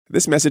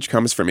This message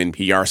comes from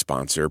NPR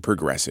sponsor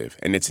Progressive,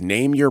 and it's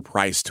Name Your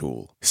Price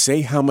tool.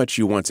 Say how much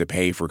you want to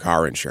pay for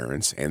car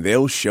insurance, and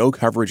they'll show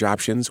coverage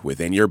options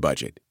within your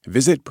budget.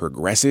 Visit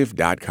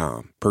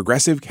Progressive.com.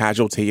 Progressive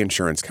Casualty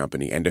Insurance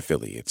Company and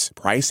Affiliates.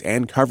 Price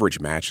and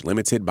coverage match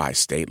limited by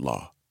state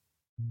law.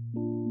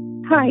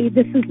 Hi,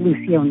 this is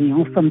Lucy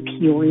O'Neill from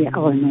Peoria,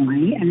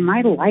 Illinois, and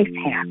my life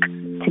hack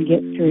to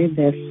get through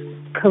this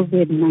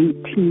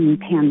COVID-19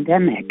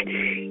 pandemic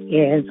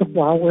is,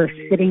 while we're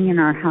sitting in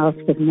our house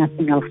with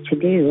nothing else to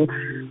do,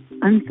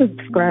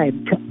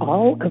 unsubscribe to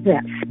all of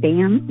that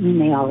spam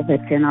email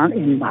that's in our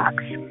inbox.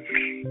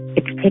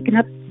 It's taken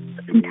up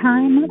some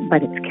time,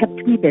 but it's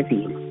kept me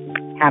busy.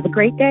 Have a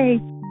great day.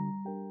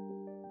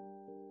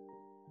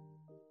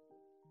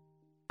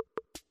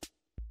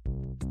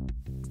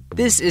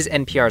 This is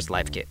NPR's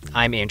Life Kit.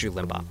 I'm Andrew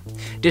Limbaugh.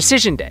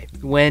 Decision Day,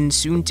 when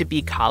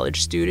soon-to-be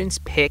college students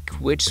pick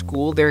which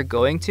school they're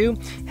going to,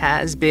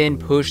 has been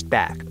pushed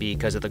back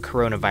because of the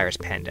coronavirus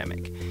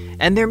pandemic.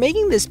 And they're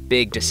making this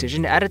big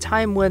decision at a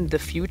time when the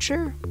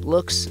future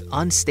looks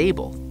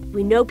unstable.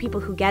 We know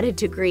people who get a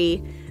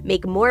degree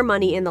make more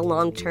money in the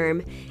long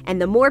term, and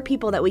the more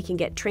people that we can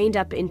get trained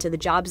up into the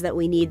jobs that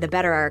we need, the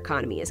better our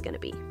economy is going to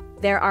be.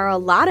 There are a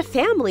lot of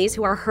families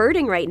who are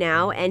hurting right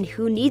now and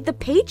who need the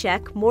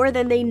paycheck more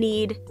than they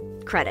need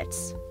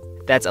credits.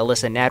 That's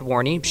Elissa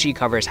Nadworny. She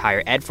covers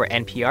higher ed for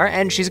NPR,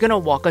 and she's going to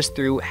walk us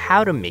through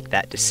how to make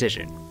that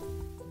decision.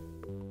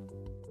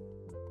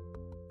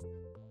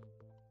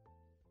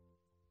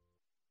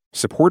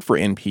 Support for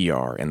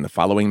NPR and the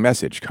following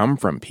message come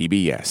from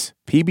PBS.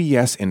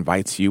 PBS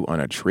invites you on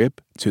a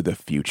trip to the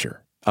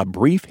future. A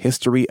Brief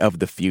History of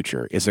the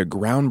Future is a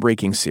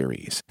groundbreaking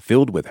series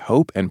filled with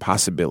hope and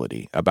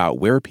possibility about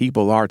where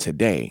people are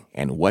today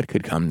and what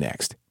could come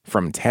next.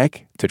 From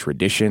tech to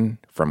tradition,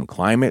 from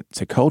climate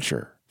to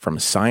culture, from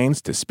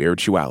science to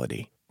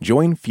spirituality.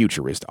 Join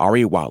futurist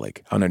Ari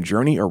Wallach on a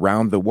journey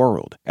around the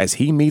world as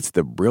he meets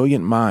the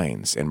brilliant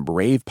minds and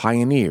brave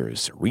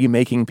pioneers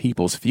remaking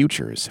people's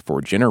futures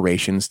for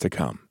generations to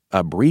come.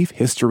 A Brief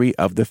History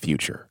of the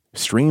Future.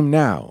 Stream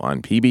now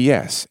on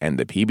PBS and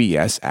the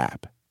PBS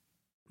app.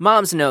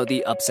 Moms know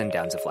the ups and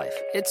downs of life.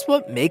 It's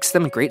what makes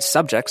them great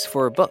subjects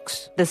for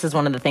books. This is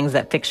one of the things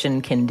that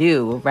fiction can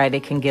do, right?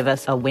 It can give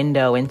us a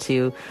window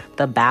into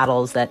the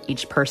battles that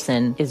each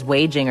person is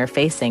waging or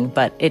facing,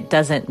 but it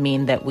doesn't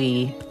mean that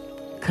we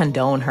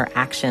condone her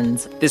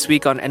actions. This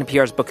week on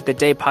NPR's Book of the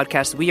Day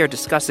podcast, we are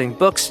discussing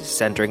books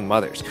centering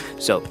mothers.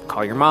 So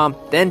call your mom,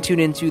 then tune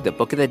into the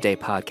Book of the Day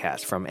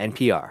podcast from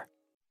NPR.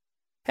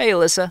 Hey,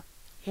 Elissa.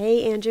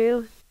 Hey,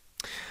 Andrew.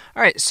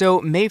 All right, so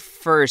May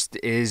 1st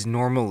is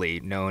normally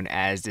known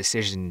as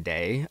Decision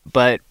Day,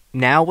 but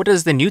now what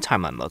does the new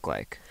timeline look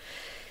like?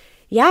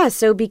 Yeah,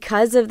 so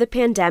because of the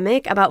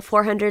pandemic, about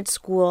 400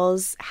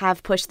 schools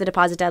have pushed the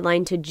deposit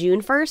deadline to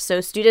June 1st,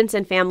 so students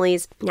and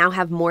families now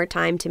have more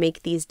time to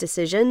make these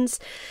decisions.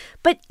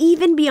 But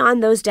even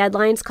beyond those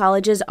deadlines,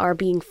 colleges are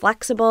being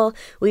flexible.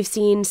 We've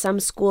seen some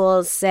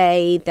schools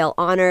say they'll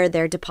honor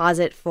their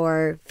deposit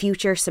for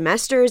future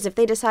semesters if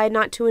they decide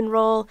not to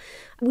enroll.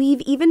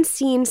 We've even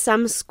seen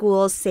some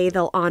schools say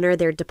they'll honor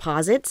their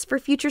deposits for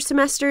future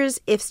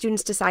semesters if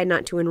students decide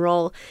not to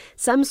enroll.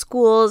 Some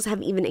schools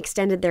have even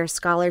extended their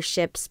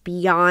scholarships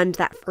beyond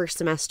that first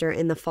semester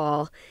in the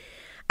fall.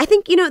 I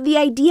think, the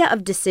idea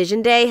of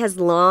Decision Day has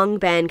long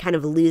been kind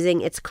of losing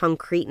its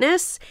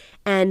concreteness,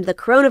 and the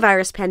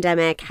coronavirus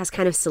pandemic has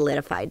kind of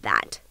solidified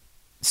that.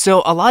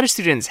 So a lot of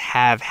students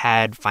have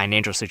had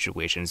financial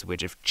situations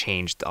which have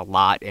changed a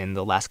lot in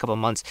the last couple of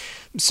months.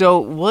 So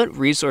what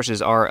resources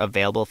are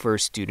available for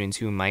students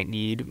who might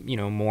need,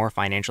 more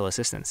financial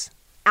assistance?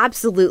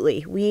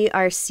 Absolutely. We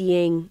are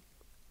seeing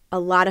a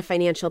lot of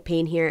financial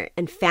pain here,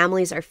 and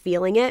families are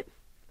feeling it.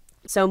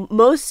 So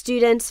most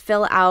students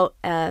fill out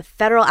a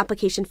federal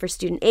application for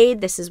student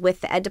aid. This is with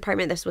the Ed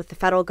Department, this is with the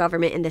federal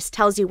government, and this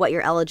tells you what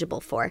you're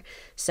eligible for.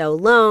 So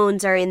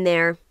loans are in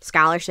there,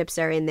 scholarships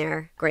are in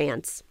there,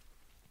 grants.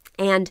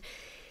 And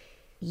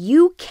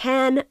you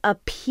can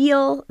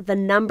appeal the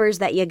numbers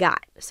that you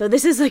got. So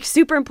this is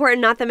super important.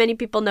 Not that many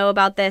people know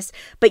about this,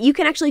 but you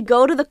can actually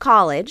go to the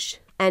college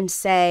and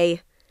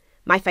say,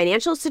 my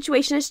financial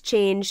situation has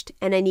changed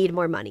and I need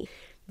more money.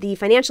 The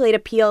financial aid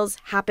appeals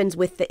happens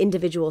with the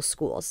individual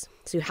schools.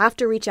 So you have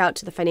to reach out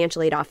to the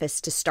financial aid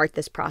office to start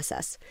this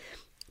process.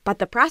 But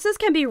the process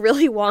can be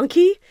really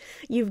wonky.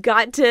 You've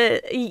got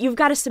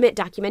to submit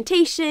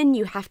documentation.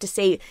 You have to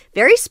say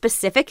very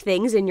specific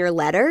things in your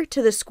letter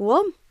to the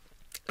school.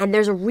 And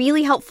there's a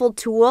really helpful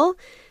tool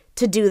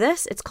to do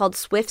this. It's called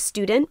Swift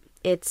Student.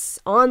 It's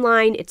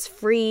online, it's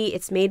free,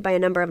 it's made by a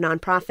number of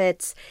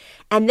nonprofits,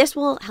 and this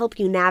will help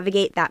you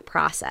navigate that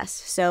process.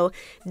 So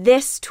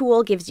this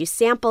tool gives you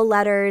sample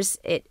letters.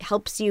 It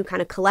helps you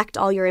kind of collect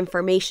all your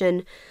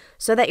information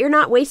so that you're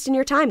not wasting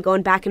your time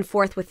going back and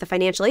forth with the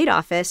financial aid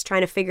office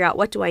trying to figure out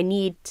what do I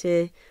need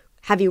to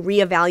have you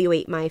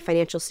reevaluate my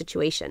financial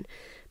situation.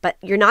 But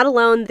you're not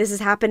alone. This is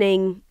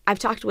happening. I've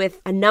talked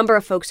with a number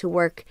of folks who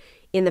work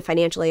in the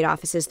financial aid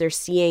offices, they're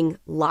seeing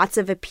lots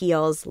of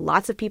appeals,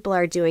 lots of people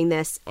are doing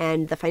this,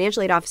 and the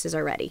financial aid offices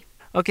are ready.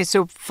 Okay,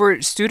 so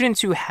for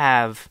students who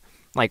have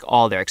like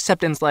all their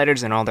acceptance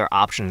letters and all their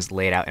options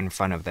laid out in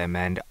front of them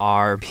and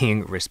are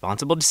being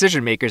responsible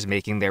decision makers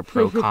making their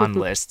pro-con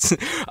lists,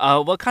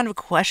 what kind of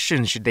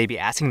questions should they be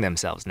asking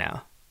themselves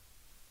now?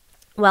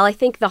 Well, I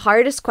think the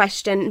hardest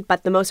question,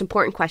 but the most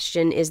important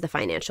question, is the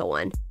financial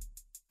one.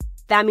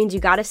 That means you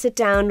got to sit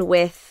down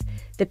with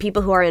the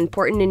people who are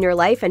important in your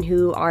life and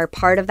who are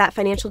part of that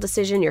financial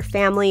decision, your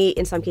family,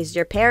 in some cases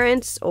your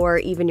parents, or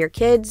even your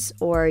kids,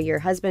 or your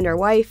husband or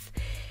wife.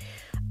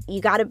 You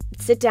got to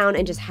sit down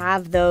and just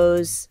have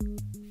those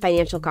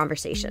financial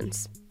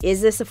conversations.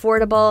 Is this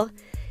affordable?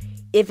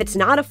 If it's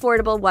not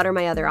affordable, what are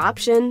my other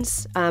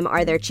options?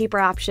 Are there cheaper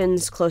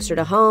options closer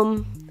to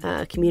home,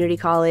 community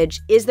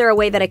college? Is there a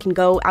way that I can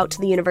go out to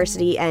the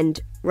university and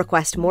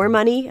request more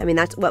money? I mean,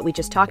 that's what we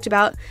just talked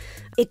about.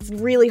 It's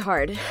really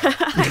hard.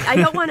 I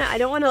don't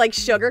want to like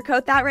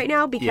sugarcoat that right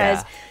now,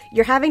 because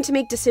you're having to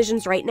make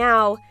decisions right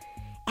now,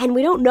 and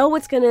we don't know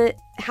what's going to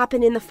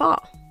happen in the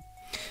fall.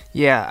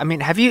 Yeah, I mean,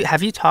 have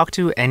you talked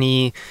to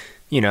any,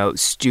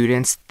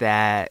 students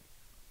that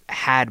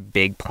had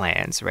big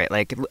plans, right?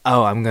 Like,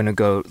 oh, I'm going to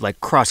go like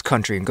cross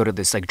country and go to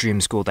this like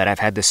dream school that I've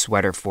had this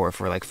sweater for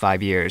like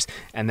 5 years,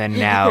 and then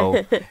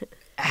now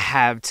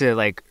have to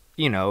like,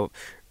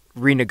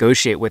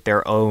 renegotiate with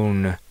their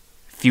own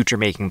future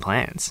making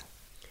plans.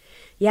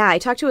 Yeah, I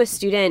talked to a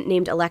student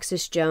named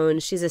Alexis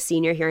Jones. She's a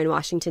senior here in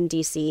Washington,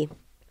 D.C.,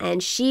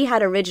 and she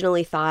had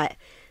originally thought,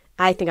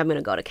 I think I'm going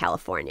to go to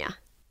California.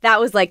 That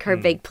was like her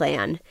big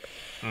plan.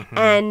 Mm-hmm.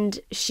 And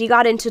she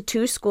got into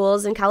 2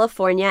 schools in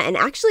California, and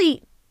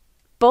actually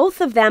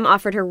both of them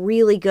offered her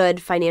really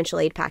good financial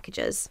aid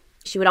packages.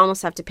 She would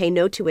almost have to pay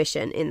no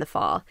tuition in the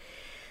fall.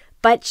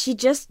 But she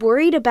just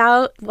worried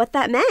about what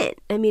that meant.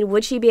 I mean,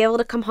 would she be able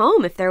to come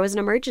home if there was an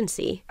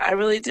emergency? I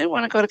really did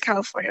want to go to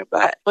California,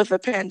 but with the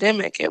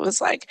pandemic, it was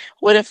like,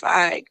 what if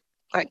I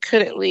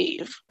couldn't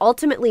leave?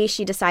 Ultimately,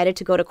 she decided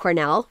to go to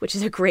Cornell, which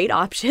is a great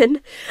option.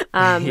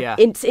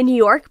 It's in New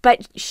York,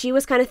 but she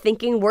was kind of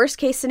thinking, worst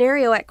case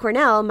scenario at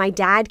Cornell, my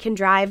dad can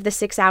drive the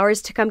 6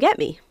 hours to come get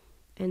me.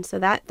 And so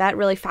that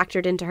really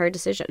factored into her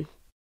decision.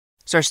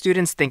 So are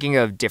students thinking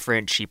of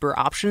different, cheaper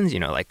options,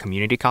 like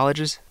community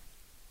colleges?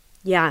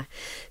 Yeah.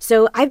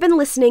 So I've been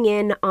listening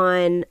in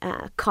on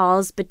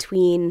calls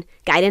between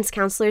guidance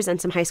counselors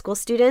and some high school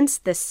students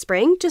this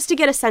spring, just to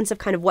get a sense of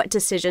kind of what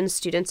decisions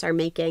students are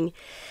making.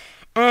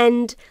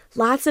 And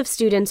lots of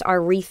students are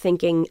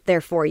rethinking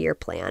their 4-year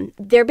plan.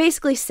 They're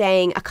basically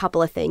saying a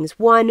couple of things.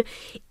 One,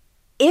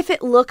 if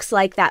it looks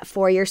like that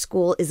 4-year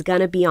school is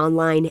going to be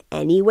online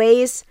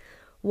anyways,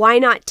 why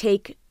not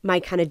take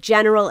my kind of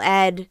general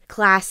ed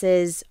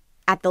classes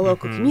at the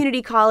local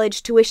community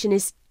college? Tuition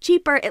is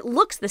cheaper. It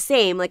looks the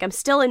same. Like, I'm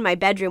still in my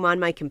bedroom on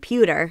my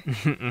computer.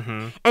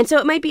 And so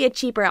it might be a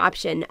cheaper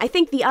option. I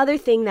think the other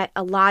thing that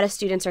a lot of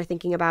students are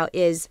thinking about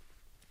is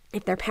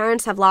if their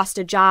parents have lost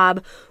a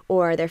job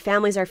or their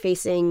families are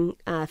facing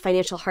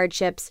financial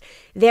hardships,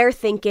 they're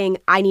thinking,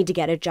 I need to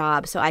get a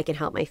job so I can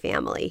help my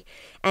family.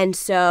 And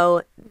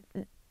so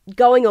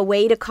going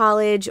away to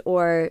college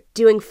or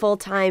doing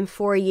full-time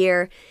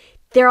 4-year,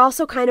 they're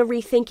also kind of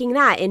rethinking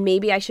that. And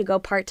maybe I should go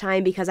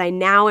part-time because I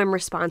now am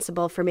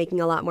responsible for making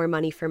a lot more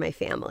money for my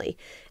family.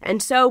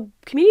 And so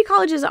community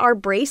colleges are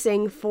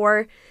bracing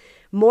for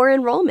more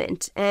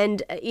enrollment.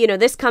 And,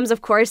 this comes,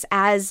 of course,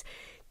 as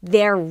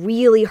they're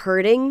really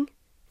hurting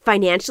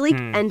financially.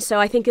 And so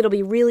I think it'll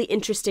be really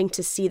interesting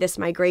to see this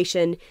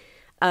migration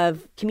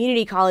of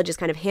community colleges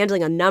kind of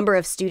handling a number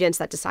of students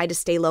that decide to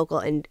stay local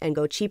and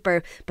go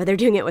cheaper, but they're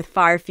doing it with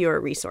far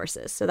fewer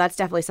resources. So that's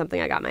definitely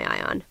something I got my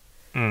eye on.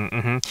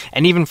 Mm-hmm.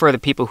 And even for the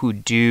people who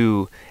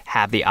do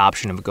have the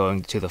option of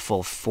going to the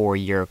full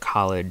 4-year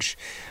college,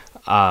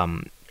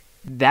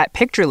 that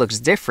picture looks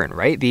different,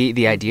 right?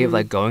 The idea of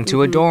like going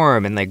to a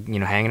dorm and like,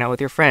 hanging out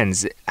with your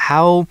friends.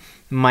 How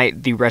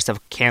might the rest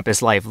of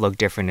campus life look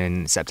different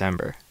in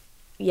September?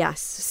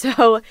 Yes.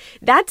 So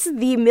that's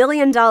the $1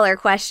 million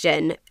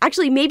question.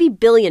 Actually, maybe $1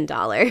 billion.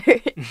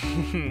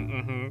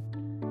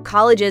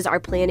 Colleges are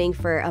planning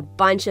for a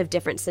bunch of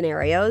different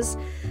scenarios,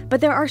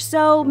 but there are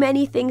so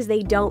many things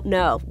they don't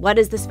know. What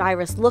does this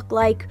virus look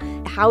like?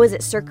 How is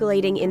it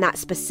circulating in that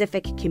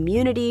specific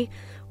community?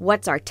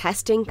 What's our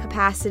testing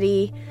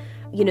capacity?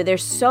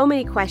 There's so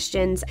many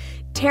questions.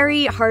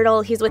 Terry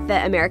Hartle, he's with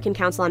the American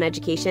Council on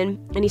Education,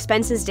 and he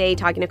spends his day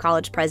talking to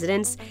college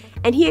presidents,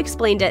 and he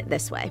explained it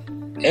this way.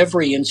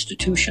 Every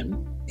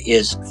institution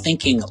is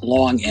thinking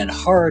long and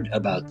hard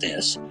about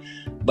this,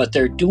 but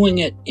they're doing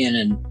it in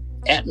an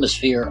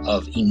atmosphere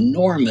of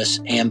enormous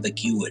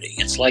ambiguity.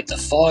 It's like the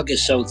fog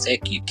is so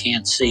thick you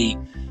can't see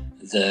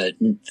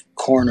the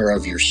corner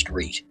of your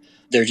street.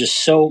 There are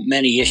just so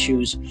many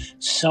issues,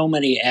 so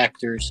many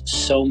actors,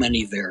 so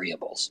many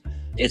variables.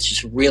 It's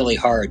just really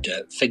hard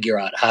to figure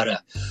out how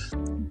to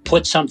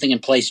put something in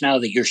place now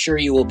that you're sure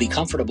you will be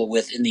comfortable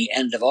with in the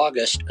end of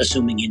August,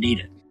 assuming you need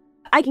it.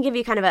 I can give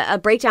you kind of a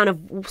breakdown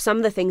of some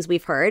of the things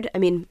we've heard. I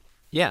mean,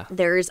 Yeah.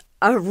 There's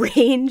a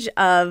range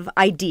of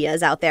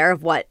ideas out there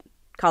of what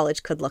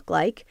college could look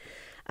like.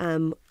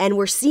 And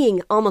we're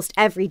seeing almost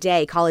every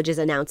day colleges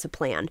announce a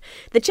plan.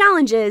 The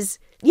challenge is,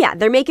 yeah,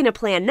 they're making a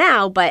plan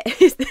now, but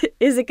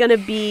is it going to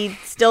be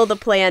still the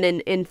plan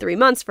in 3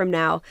 months from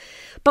now?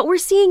 But we're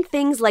seeing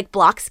things like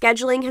block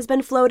scheduling has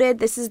been floated.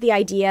 This is the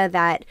idea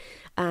that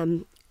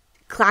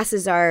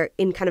classes are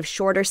in kind of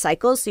shorter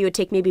cycles. So you would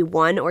take maybe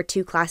 1 or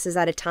 2 classes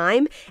at a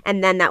time,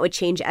 and then that would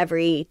change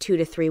every 2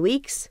 to 3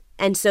 weeks.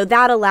 And so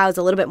that allows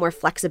a little bit more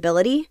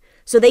flexibility.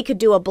 So they could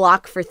do a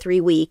block for 3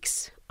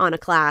 weeks on a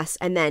class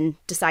and then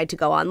decide to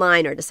go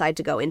online or decide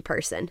to go in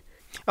person.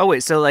 Oh,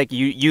 wait, so like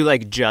you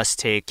like just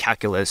take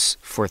calculus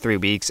for 3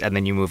 weeks and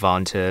then you move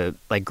on to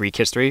like Greek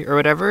history or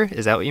whatever?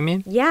 Is that what you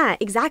mean? Yeah,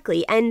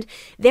 exactly. And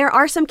there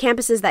are some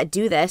campuses that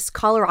do this.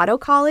 Colorado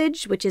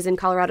College, which is in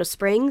Colorado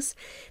Springs,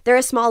 they're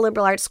a small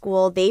liberal arts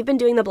school. They've been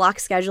doing the block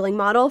scheduling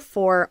model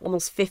for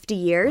almost 50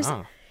 years.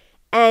 Oh.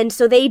 And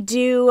so they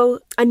do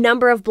a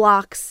number of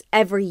blocks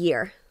every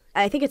year.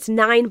 I think it's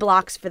 9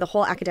 blocks for the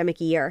whole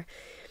academic year.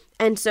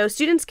 And so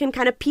students can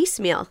kind of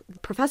piecemeal.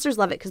 Professors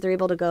love it because they're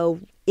able to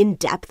go in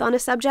depth on a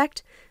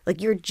subject.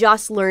 Like you're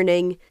just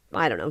learning,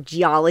 I don't know,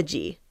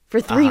 geology for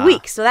 3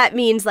 weeks. So that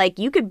means like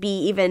you could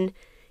be even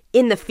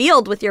in the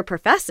field with your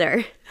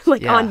professor,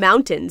 like on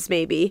mountains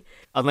maybe.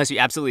 Unless you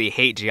absolutely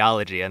hate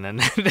geology and then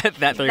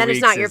that 3 then weeks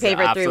it's not your is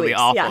favorite 3 absolutely weeks.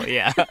 awful.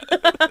 Yeah.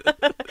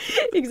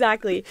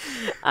 Exactly.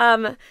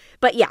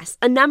 But yes,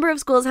 a number of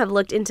schools have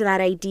looked into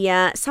that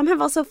idea. Some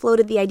have also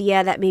floated the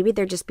idea that maybe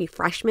there just be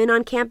freshmen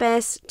on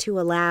campus to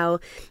allow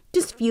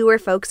just fewer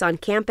folks on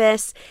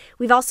campus.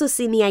 We've also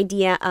seen the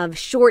idea of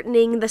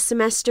shortening the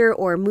semester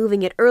or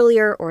moving it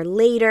earlier or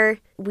later.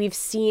 We've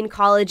seen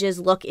colleges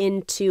look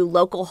into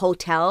local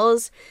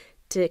hotels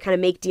to kind of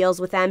make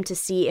deals with them to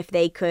see if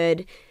they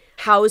could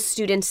house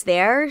students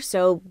there.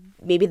 So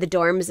maybe the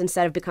dorms,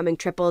 instead of becoming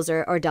triples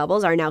or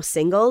doubles, are now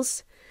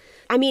singles.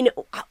 I mean,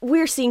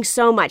 we're seeing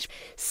so much.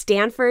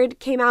 Stanford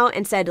came out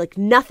and said, like,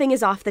 nothing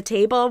is off the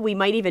table. We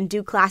might even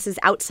do classes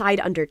outside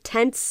under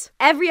tents.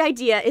 Every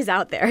idea is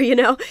out there, you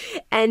know?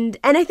 And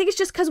I think it's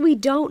just because we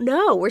don't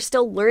know. We're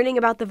still learning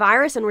about the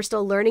virus, and we're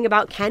still learning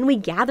about, can we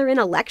gather in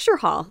a lecture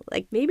hall?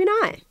 Like, maybe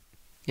not.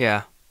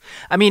 Yeah.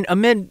 I mean,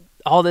 amid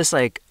all this,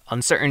 like,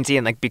 uncertainty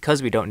and, like,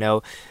 because we don't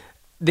know,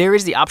 there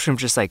is the option of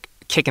just, like,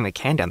 kicking the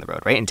can down the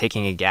road, right? And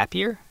taking a gap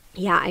year.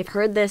 Yeah, I've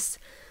heard this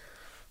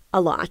a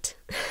lot.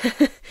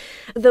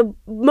 The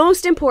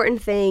most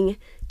important thing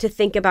to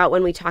think about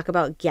when we talk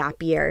about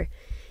gap year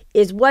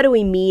is, what do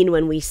we mean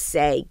when we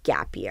say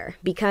gap year?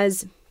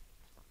 Because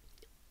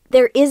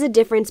there is a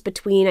difference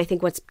between, I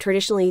think, what's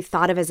traditionally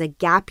thought of as a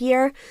gap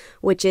year,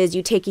 which is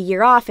you take a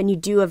year off and you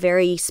do a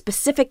very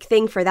specific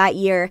thing for that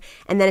year,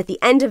 and then at the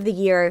end of the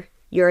year,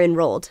 you're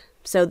enrolled.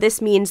 So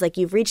this means like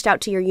you've reached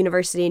out to your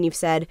university and you've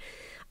said,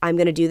 I'm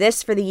going to do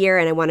this for the year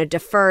and I want to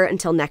defer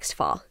until next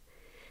fall.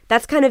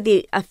 That's kind of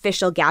the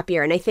official gap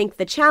year. And I think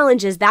the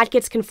challenge is that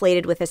gets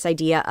conflated with this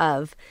idea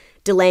of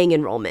delaying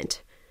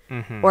enrollment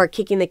or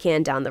kicking the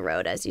can down the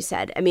road, as you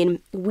said. I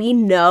mean, we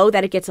know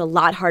that it gets a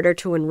lot harder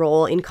to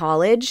enroll in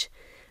college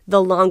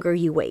the longer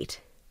you wait.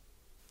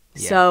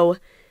 Yeah. So,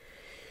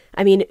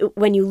 I mean,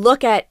 when you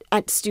look at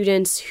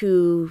students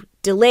who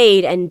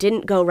delayed and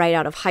didn't go right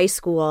out of high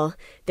school,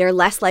 they're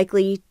less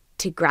likely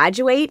to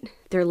graduate.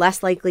 They're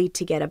less likely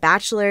to get a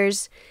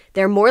bachelor's.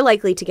 They're more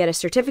likely to get a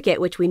certificate,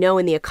 which we know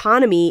in the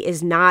economy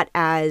is not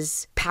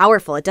as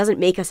powerful. It doesn't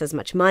make us as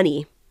much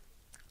money.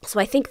 So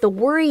I think the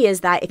worry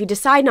is that if you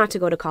decide not to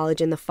go to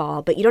college in the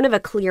fall, but you don't have a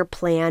clear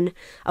plan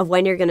of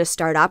when you're going to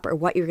start up or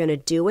what you're going to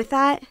do with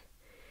that,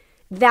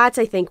 that's,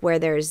 I think, where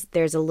there's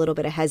a little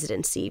bit of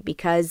hesitancy,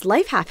 because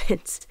life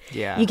happens.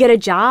 Yeah. You get a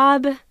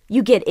job,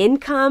 you get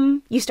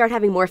income, you start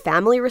having more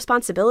family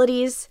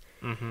responsibilities.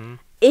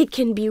 It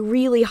can be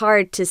really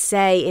hard to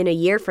say in a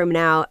year from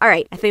now, all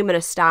right, I think I'm going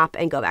to stop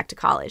and go back to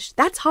college.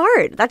 That's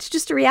hard. That's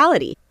just a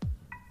reality.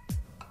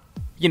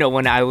 You know,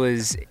 when I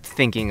was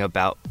thinking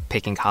about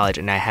picking college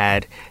and I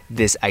had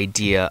this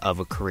idea of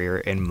a career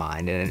in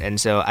mind,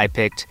 and so I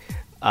picked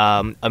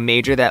a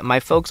major that my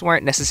folks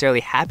weren't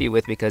necessarily happy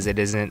with because it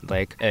isn't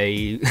like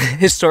a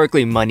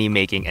historically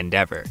money-making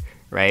endeavor,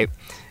 right?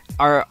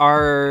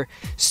 Are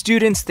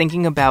students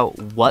thinking about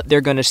what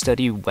they're going to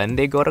study when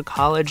they go to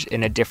college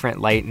in a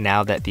different light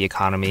now that the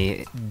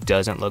economy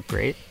doesn't look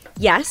great?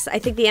 Yes, I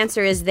think the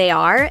answer is they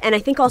are. And I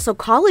think also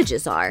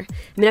colleges are.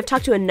 I mean, I've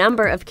talked to a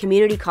number of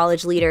community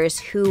college leaders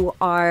who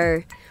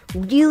are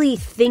really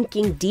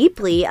thinking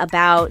deeply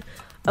about,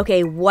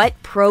 okay, what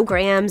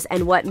programs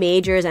and what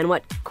majors and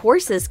what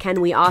courses can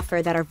we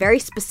offer that are very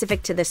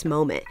specific to this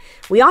moment?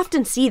 We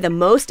often see the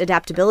most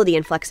adaptability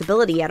and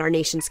flexibility at our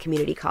nation's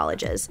community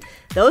colleges.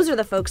 Those are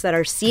the folks that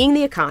are seeing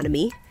the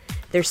economy,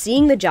 they're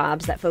seeing the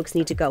jobs that folks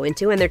need to go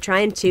into, and they're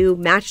trying to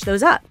match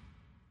those up.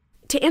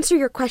 To answer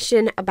your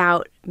question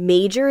about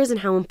majors and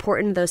how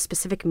important those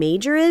specific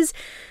major is,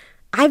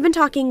 I've been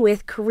talking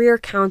with career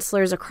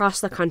counselors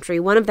across the country.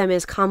 One of them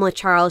is Kamala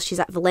Charles. She's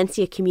at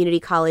Valencia Community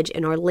College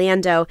in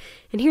Orlando.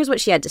 And here's what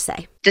she had to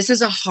say. This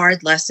is a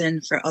hard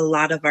lesson for a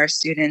lot of our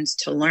students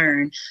to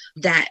learn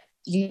that,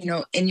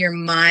 in your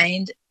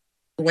mind,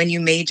 when you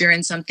major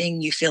in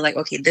something, you feel like,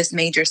 okay, this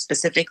major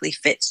specifically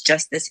fits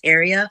just this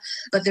area.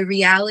 But the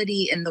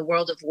reality in the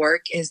world of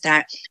work is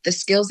that the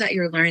skills that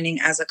you're learning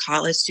as a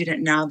college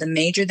student now, the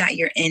major that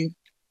you're in,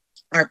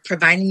 are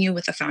providing you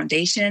with a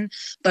foundation,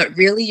 but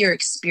really your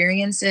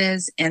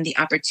experiences and the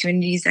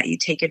opportunities that you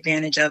take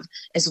advantage of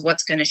is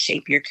what's going to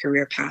shape your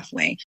career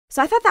pathway.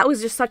 So I thought that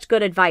was just such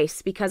good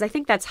advice, because I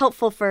think that's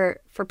helpful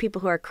for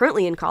people who are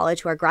currently in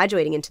college, who are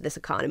graduating into this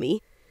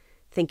economy,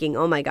 thinking,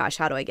 oh my gosh,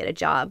 how do I get a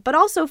job? But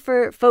also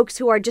for folks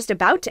who are just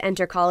about to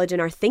enter college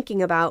and are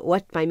thinking about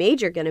what my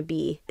major is going to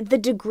be. The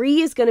degree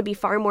is going to be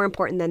far more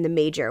important than the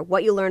major.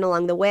 What you learn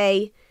along the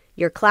way,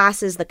 your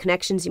classes, the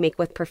connections you make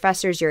with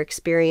professors, your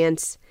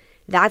experience,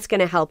 that's going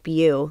to help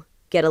you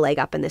get a leg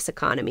up in this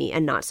economy,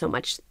 and not so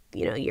much,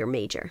 your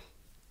major.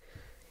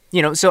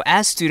 So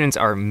as students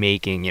are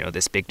making,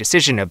 this big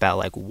decision about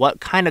like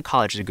what kind of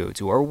college to go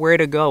to or where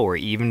to go or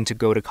even to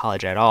go to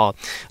college at all,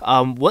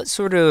 what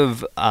sort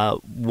of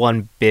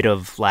one bit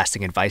of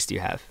lasting advice do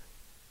you have?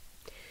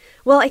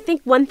 Well, I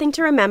think one thing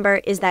to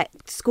remember is that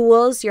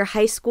schools, your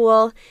high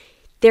school,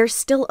 they're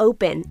still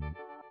open.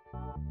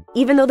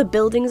 Even though the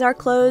buildings are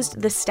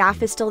closed, the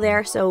staff is still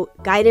there. So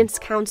guidance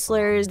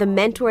counselors, the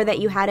mentor that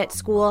you had at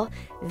school,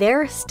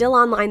 they're still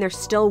online. They're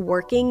still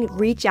working.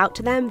 Reach out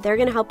to them. They're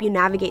going to help you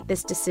navigate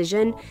this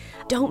decision.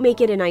 Don't make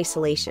it in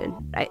isolation.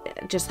 I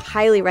just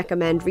highly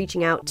recommend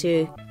reaching out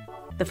to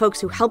the folks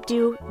who helped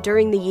you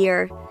during the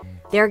year.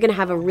 They're going to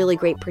have a really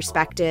great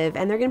perspective,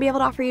 and they're going to be able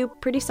to offer you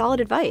pretty solid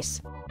advice.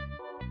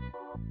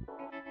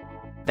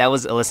 That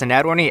was Elissa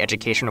Nadworny,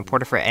 education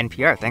reporter for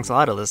NPR. Thanks a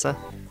lot, Elissa.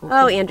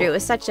 Oh, Andrew, it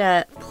was such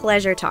a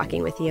pleasure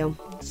talking with you.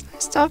 It's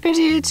nice talking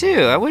to you,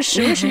 too. I wish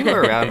you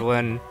were around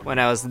when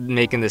I was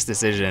making this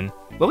decision.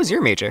 What was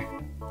your major?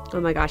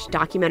 Oh my gosh,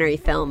 documentary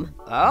film.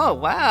 Oh,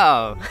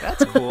 wow.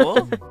 That's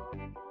cool.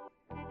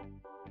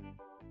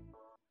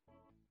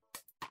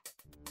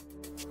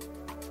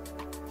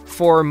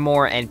 For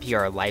more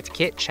NPR Life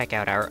Kit, check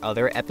out our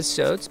other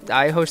episodes.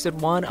 I hosted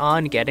one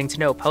on getting to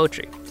know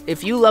poetry.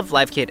 If you love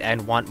Life Kit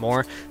and want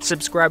more,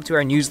 subscribe to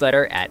our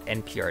newsletter at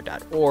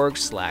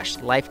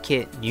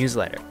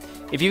npr.org/lifekitnewsletter.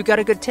 If you've got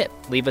a good tip,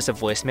 leave us a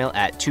voicemail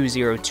at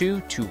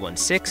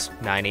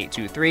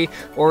 202-216-9823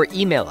 or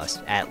email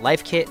us at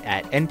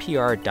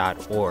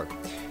lifekit@npr.org.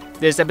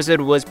 This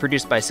episode was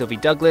produced by Sylvie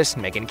Douglas.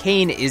 Megan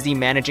Kane is the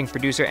managing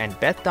producer, and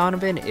Beth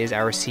Donovan is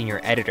our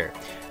senior editor.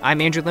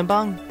 I'm Andrew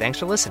Limbong. Thanks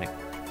for listening.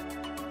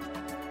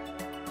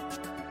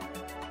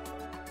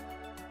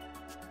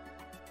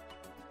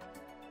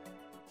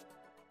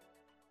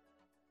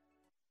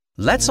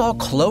 Let's all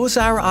close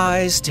our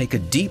eyes, take a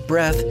deep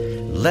breath,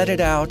 let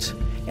it out,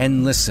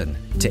 and listen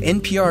to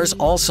NPR's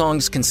All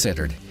Songs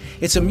Considered.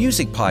 It's a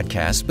music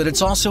podcast, but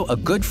it's also a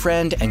good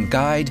friend and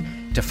guide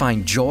to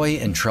find joy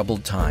in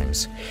troubled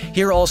times.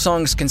 Hear All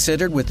Songs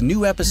Considered with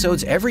new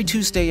episodes every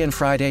Tuesday and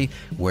Friday,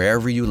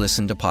 wherever you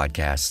listen to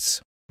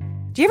podcasts.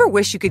 Do you ever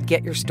wish you could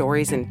get your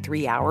stories in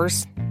 3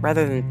 hours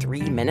rather than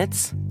 3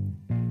 minutes?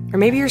 Or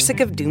maybe you're sick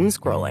of doom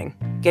scrolling,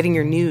 getting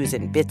your news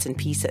in bits and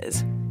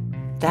pieces.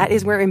 That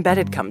is where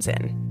Embedded comes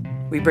in.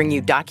 We bring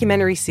you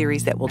documentary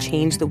series that will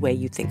change the way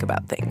you think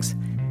about things.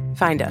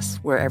 Find us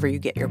wherever you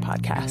get your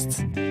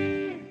podcasts.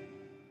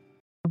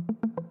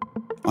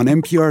 On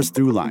NPR's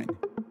Throughline.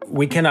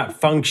 We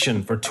cannot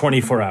function for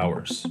 24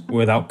 hours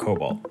without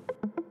cobalt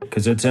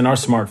because it's in our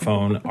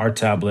smartphone, our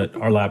tablet,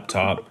 our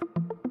laptop.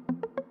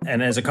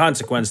 And as a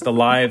consequence, the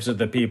lives of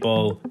the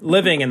people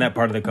living in that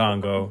part of the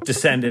Congo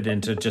descended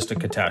into just a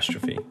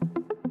catastrophe.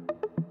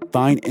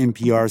 Find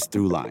NPR's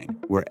Throughline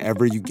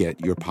wherever you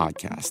get your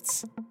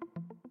podcasts.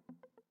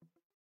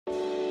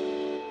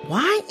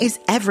 Why is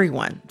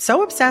everyone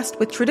so obsessed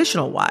with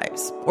traditional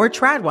wives or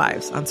trad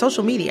wives on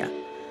social media?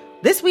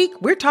 This week,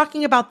 we're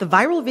talking about the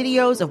viral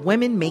videos of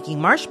women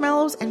making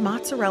marshmallows and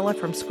mozzarella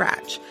from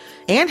scratch,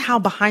 and how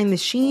behind the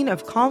sheen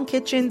of calm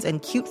kitchens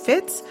and cute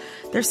fits,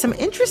 there's some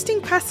interesting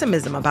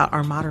pessimism about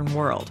our modern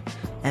world.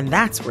 And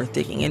that's worth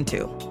digging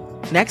into.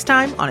 Next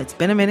time on It's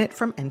Been a Minute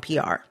from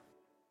NPR.